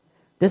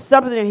 The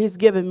something that he's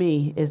given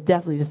me is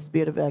definitely the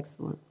spirit of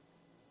excellence.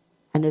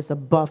 And it's a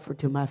buffer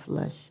to my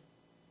flesh.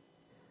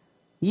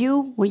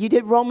 You, when you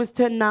did Romans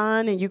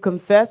 10:9 and you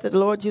confessed that the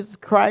Lord Jesus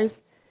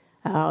Christ,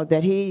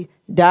 that he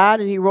died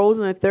and he rose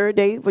on the third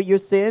day for your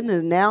sin,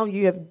 and now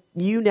you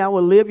now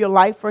will live your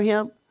life for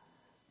him.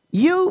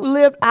 You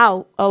lived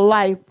out a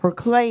life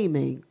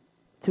proclaiming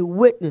to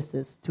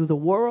witnesses, to the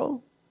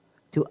world,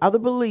 to other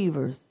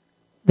believers,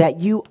 that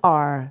you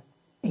are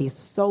a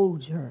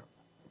soldier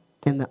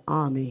in the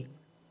army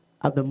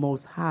of the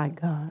Most High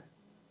God.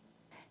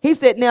 He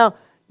said, now,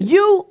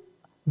 you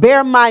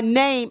bear my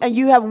name and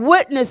you have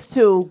witnessed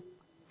to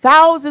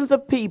thousands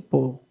of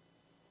people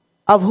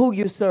of who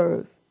you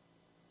serve.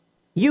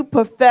 You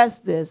profess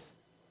this.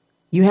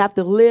 You have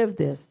to live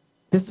this.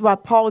 This is why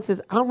Paul says,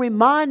 I'm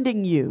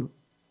reminding you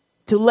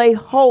to lay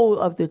hold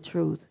of the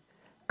truth.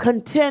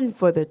 Contend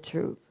for the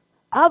truth.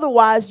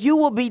 Otherwise, you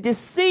will be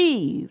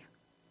deceived,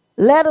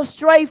 led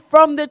astray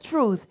from the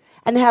truth,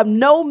 and have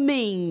no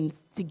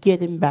means to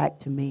getting back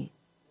to me.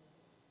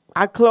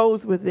 I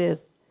close with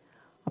this.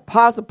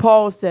 Apostle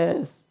Paul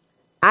says,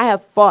 I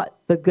have fought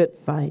the good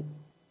fight.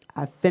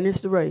 I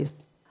finished the race.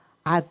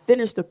 I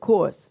finished the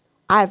course.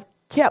 I've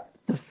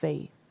kept the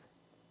faith.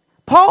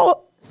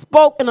 Paul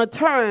spoke in a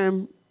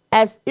term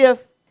as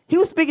if he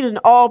was speaking in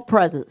all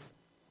presence.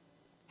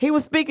 He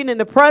was speaking in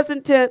the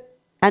present tense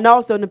and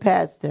also in the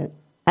past tense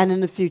and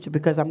in the future,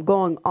 because I'm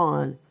going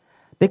on.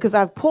 Because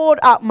I've poured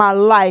out my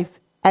life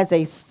as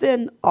a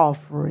sin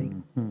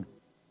offering. Mm-hmm.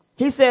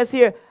 He says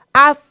here,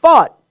 I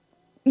fought,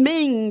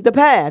 meaning the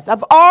past.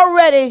 I've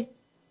already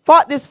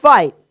fought this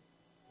fight,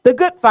 the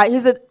good fight. He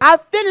said, I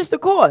finished the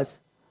course.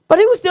 But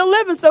he was still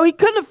living, so he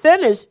couldn't have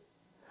finished.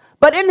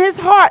 But in his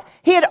heart,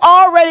 he had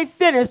already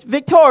finished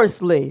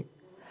victoriously,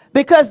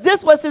 because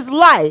this was his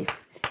life.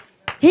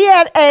 He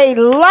had a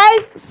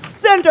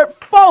life-centered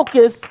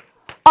focus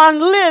on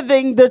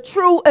living the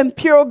true and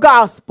pure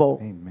gospel.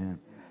 Amen.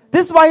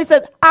 This is why he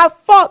said, I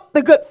fought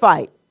the good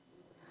fight.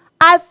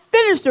 I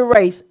finished the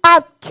race.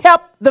 I've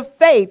kept the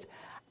faith.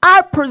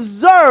 I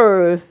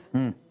preserve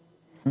and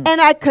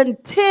I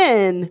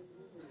contend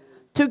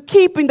to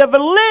keeping the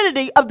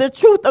validity of the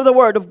truth of the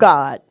word of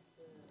God.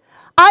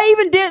 I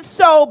even did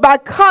so by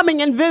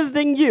coming and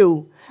visiting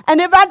you. And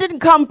if I didn't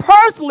come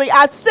personally,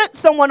 I sent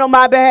someone on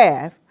my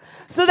behalf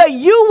so that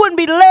you wouldn't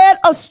be led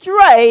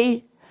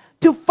astray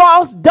to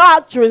false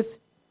doctrines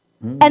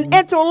and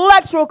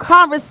intellectual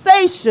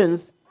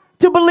conversations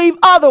to believe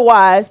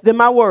otherwise than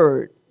my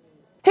word.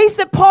 He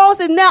said, Paul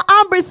said, now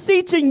I'm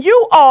beseeching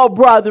you all,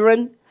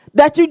 brethren,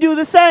 that you do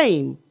the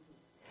same,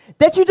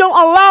 that you don't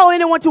allow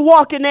anyone to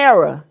walk in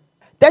error,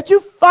 that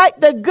you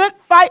fight the good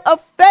fight of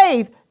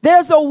faith.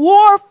 There's a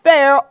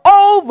warfare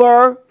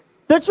over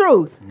the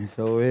truth. It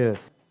sure is.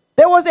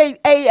 There was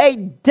a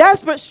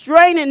desperate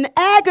strain and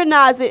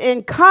agonizing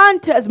in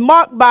contest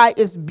marked by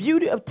its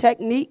beauty of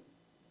technique.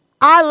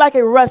 I, like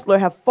a wrestler,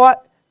 have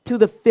fought to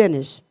the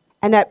finish,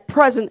 and at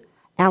present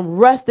am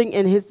resting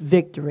in his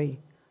victory.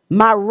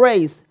 My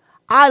race,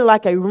 I,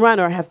 like a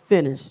runner, have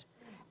finished,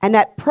 and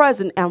at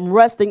present am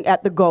resting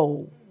at the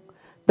goal.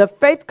 The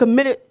faith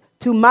committed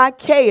to my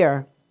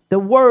care, the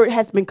word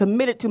has been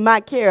committed to my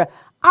care.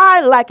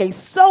 I, like a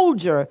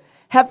soldier,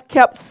 have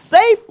kept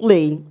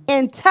safely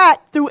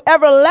intact through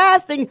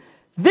everlasting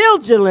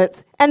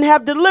vigilance and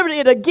have delivered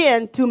it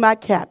again to my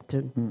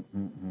captain.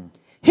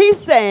 He's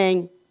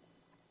saying,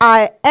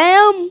 I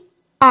am,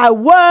 I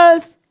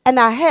was, and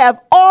I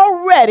have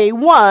already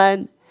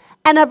won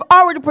and have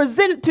already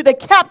presented to the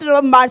captain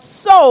of my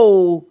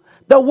soul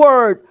the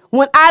word.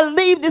 When I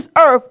leave this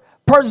earth,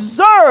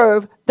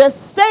 preserve the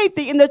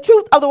safety and the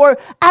truth of the word.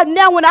 And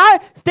now when I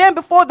stand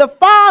before the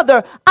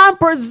Father, I'm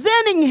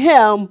presenting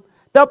him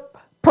the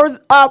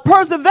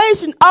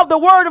preservation of the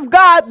word of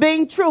God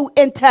being true,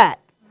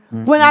 intact.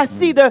 When I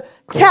see the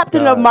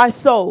captain of my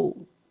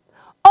soul,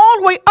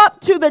 all the way up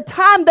to the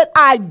time that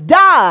I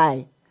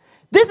die,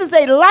 this is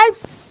a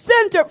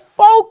life-centered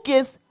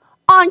focus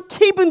on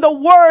keeping the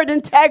word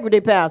integrity,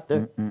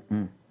 Pastor.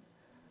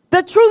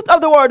 The truth of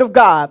the word of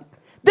God.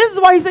 This is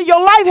why he said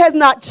your life has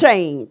not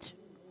changed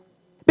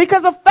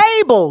because of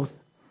fables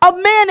of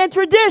man and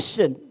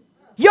tradition.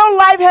 Your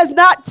life has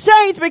not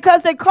changed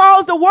because they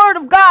cause the word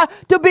of God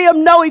to be of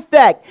no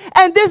effect.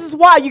 And this is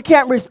why you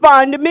can't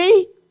respond to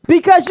me,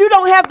 because you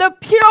don't have the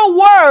pure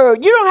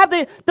word. You don't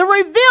have the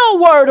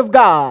revealed word of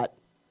God.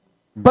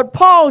 But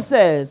Paul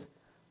says,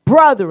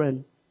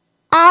 brethren,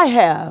 I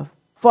have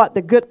fought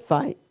the good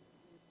fight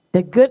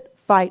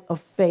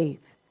of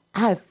faith.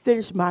 I have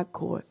finished my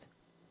course.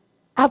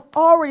 I've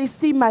already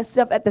seen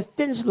myself at the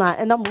finish line,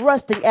 and I'm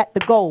resting at the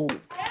goal.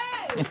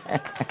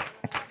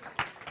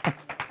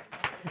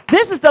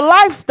 This is the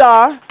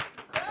lifestyle.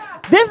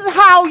 This is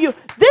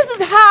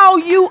how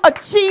you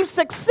achieve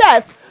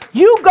success.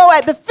 You go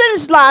at the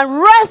finish line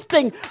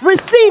resting,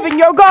 receiving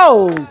your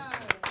goal.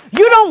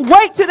 You don't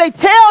wait till they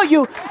tell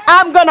you,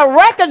 I'm going to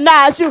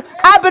recognize you.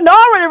 I've been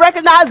already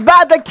recognized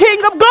by the King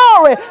of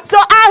Glory. So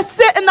I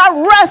sit and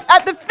I rest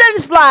at the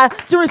finish line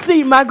to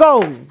receive my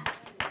goal.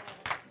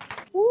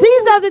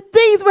 These are the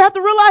things we have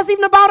to realize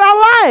even about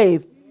our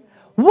life.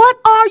 What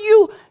are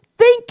you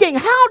thinking?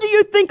 How do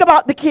you think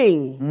about the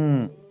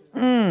king?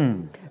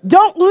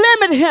 Don't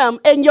limit him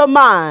in your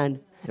mind.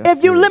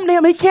 If you limit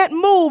him, he can't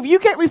move. You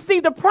can't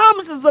receive the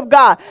promises of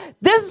God.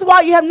 This is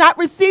why you have not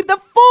received the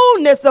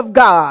fullness of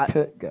God.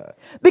 Good God.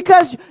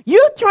 Because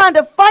you're trying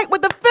to fight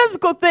with the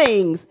physical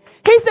things.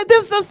 He said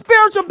this is a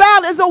spiritual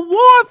battle. It's a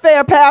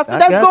warfare, Pastor,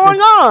 that's going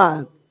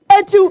on.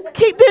 And to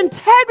keep the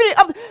integrity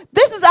of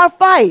this is our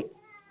fight.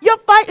 Your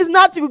fight is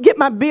not to get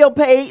my bill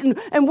paid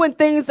and when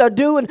things are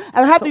due and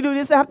I have to do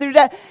this, I have to do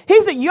that.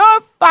 He said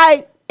your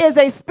fight is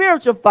a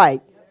spiritual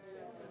fight.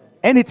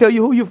 And he tell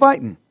you who you're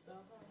fighting.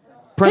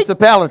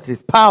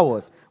 Principalities,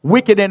 powers,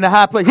 wicked in the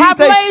high place.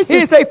 He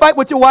didn't say fight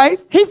with your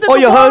wife or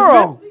your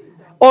husband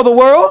or the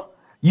world.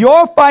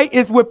 Your fight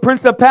is with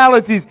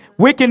principalities,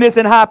 wickedness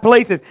in high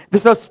places.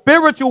 It's a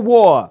spiritual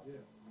war.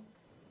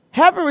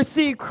 Having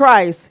received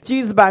Christ,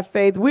 Jesus, by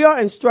faith, we are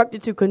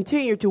instructed to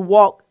continue to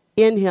walk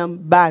in him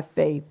by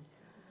faith.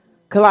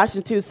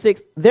 Colossians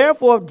 2:6.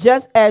 Therefore,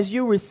 just as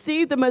you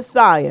received the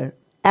Messiah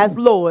as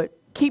Lord,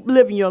 keep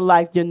living your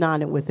life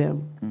united with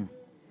him.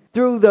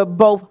 Through the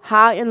both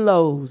high and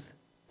lows,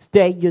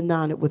 stay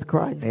united with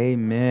Christ.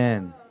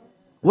 Amen.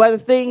 Whether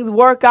things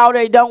work out or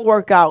they don't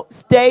work out,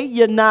 stay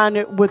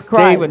united with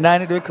Christ. Stay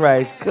united with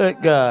Christ.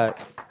 Good God.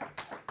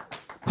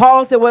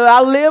 Paul said, whether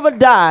I live or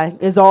die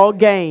is all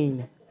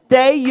gain.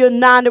 Stay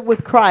united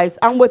with Christ.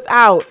 I'm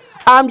without.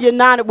 I'm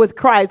united with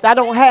Christ. I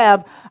don't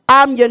have.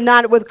 I'm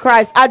united with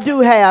Christ. I do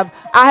have.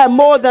 I have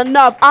more than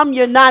enough. I'm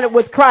united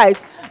with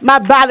Christ. My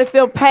body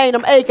feel pain.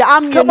 I'm aching.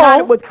 I'm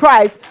united with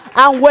Christ.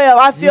 I'm well.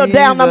 I feel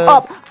down. I'm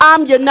up.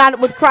 I'm united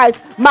with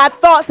Christ. My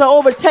thoughts are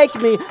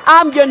overtaking me.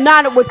 I'm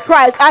united with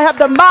Christ. I have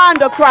the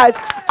mind of Christ.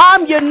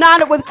 I'm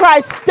united with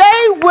Christ.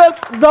 Stay with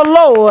the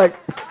Lord,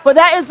 for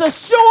that is a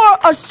sure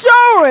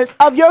assurance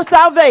of your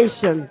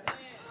salvation.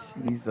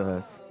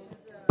 Jesus.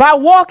 By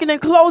walking in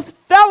close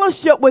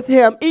fellowship with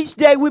him, each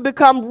day we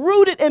become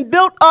rooted and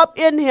built up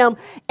in him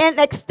and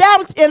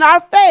established in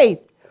our faith.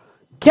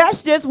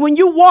 Catch this, when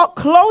you walk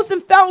close in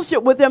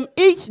fellowship with him,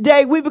 each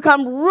day we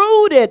become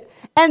rooted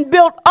and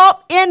built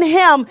up in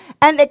him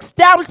and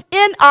established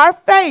in our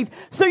faith.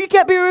 So you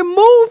can't be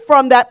removed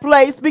from that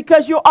place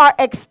because you are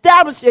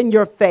established in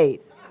your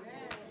faith.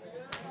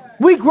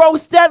 We grow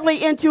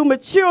steadily into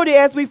maturity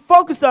as we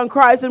focus on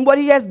Christ and what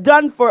he has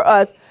done for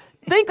us.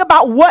 Think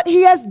about what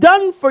he has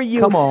done for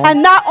you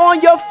and not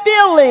on your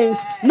feelings,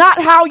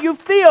 not how you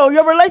feel.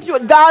 Your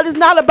relationship with God is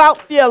not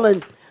about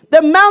feeling.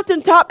 The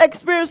mountaintop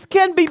experience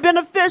can be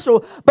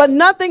beneficial, but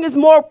nothing is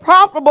more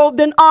profitable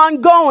than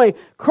ongoing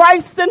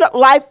Christ-centered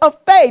life of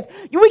faith.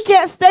 We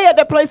can't stay at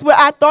that place where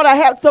I thought I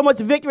had so much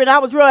victory and I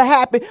was really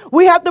happy.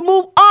 We have to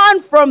move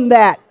on from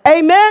that.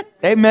 Amen?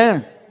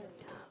 Amen.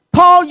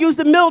 Paul used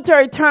the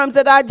military terms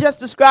that I just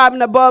described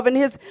and above in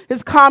his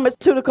comments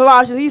to the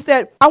Colossians. He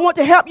said, I want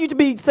to help you to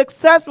be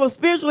successful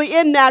spiritually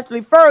and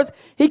naturally. First,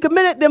 he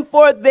commended them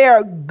for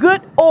their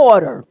good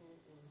order.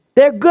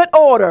 Their good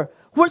order,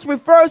 which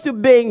refers to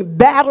being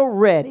battle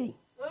ready.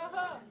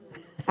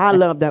 I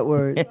love that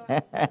word.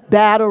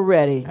 Battle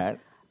ready.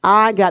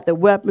 I got the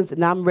weapons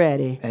and I'm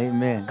ready.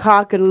 Amen.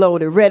 Cock and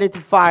loaded, ready to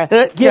fire.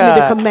 Give me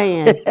the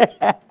command.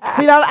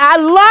 See, I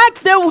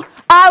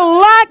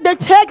like the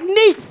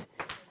techniques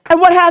and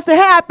what has to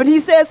happen.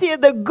 He says here,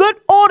 the good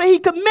order, he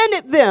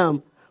commended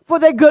them for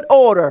their good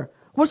order,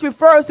 which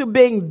refers to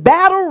being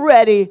battle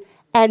ready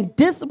and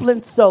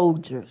disciplined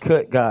soldiers.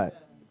 Good God.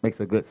 Makes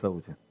a good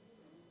soldier.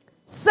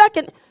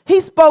 Second,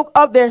 he spoke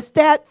of their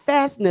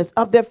steadfastness,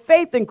 of their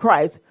faith in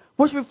Christ,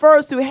 which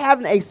refers to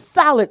having a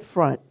solid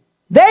front.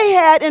 They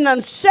had an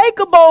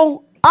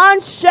unshakable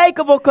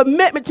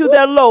commitment to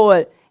their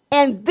Lord,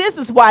 and this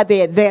is why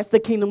they advanced the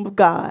kingdom of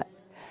God.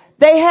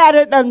 They had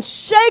an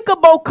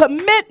unshakable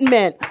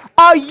commitment.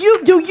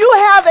 Do you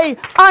have an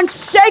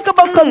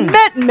unshakable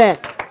commitment?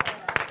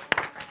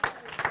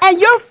 And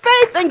your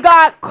faith in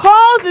God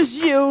causes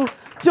you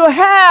to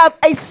have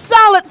a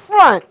solid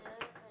front,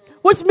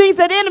 which means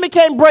that the enemy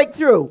can't break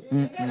through.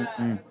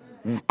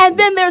 And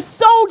then there's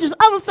soldiers,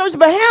 other soldiers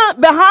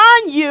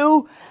behind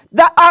you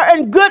that are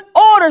in good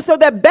order, so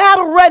they're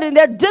battle ready and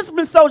they're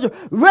disciplined soldiers,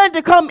 ready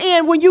to come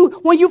in when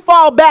you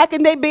fall back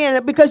and they be in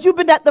it, because you've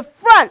been at the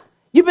front.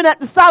 You've been at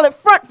the solid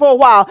front for a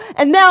while,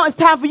 and now it's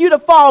time for you to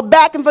fall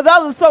back and for the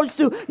other soldiers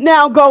to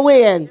now go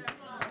in.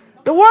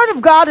 The word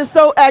of God is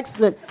so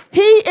excellent.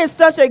 He is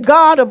such a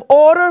God of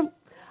order.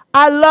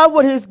 I love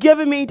what he's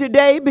given me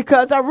today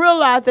because I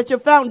realize that your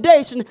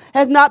foundation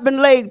has not been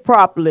laid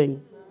properly.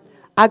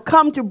 I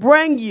come to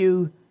bring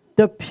you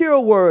the pure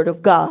word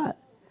of God.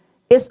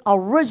 Its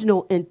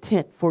original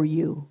intent for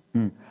you.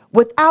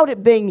 Without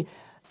it being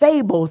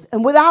fables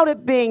and without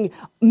it being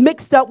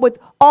mixed up with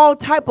all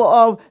type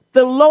of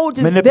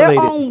theologians, their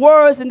own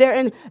words and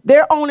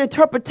their own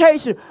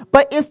interpretation.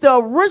 But it's the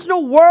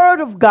original word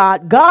of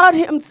God. God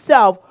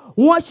himself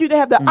wants you to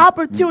have the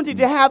opportunity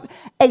to have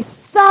a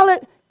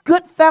solid,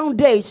 good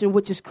foundation,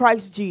 which is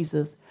Christ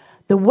Jesus,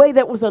 the way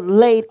that was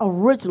laid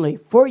originally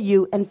for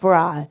you and for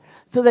I,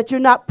 so that you're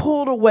not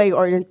pulled away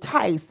or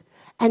enticed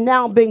and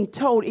now being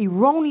told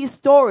erroneous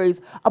stories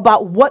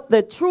about what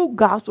the true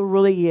gospel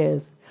really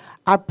is.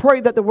 I pray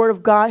that the word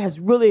of God has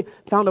really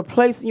found a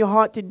place in your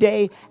heart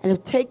today and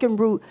have taken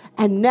root,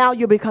 and now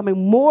you're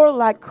becoming more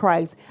like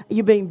Christ.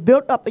 You're being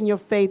built up in your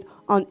faith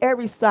on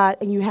every side,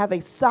 and you have a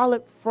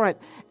solid front,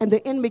 and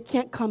the enemy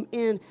can't come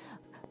in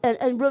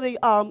and really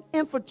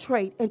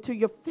infiltrate into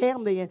your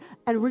family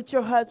and reach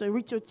your husband,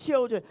 reach your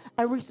children,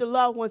 and reach the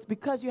loved ones,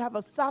 because you have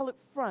a solid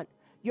front.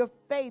 Your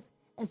faith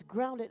is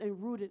grounded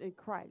and rooted in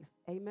Christ.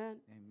 Amen.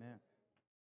 Amen.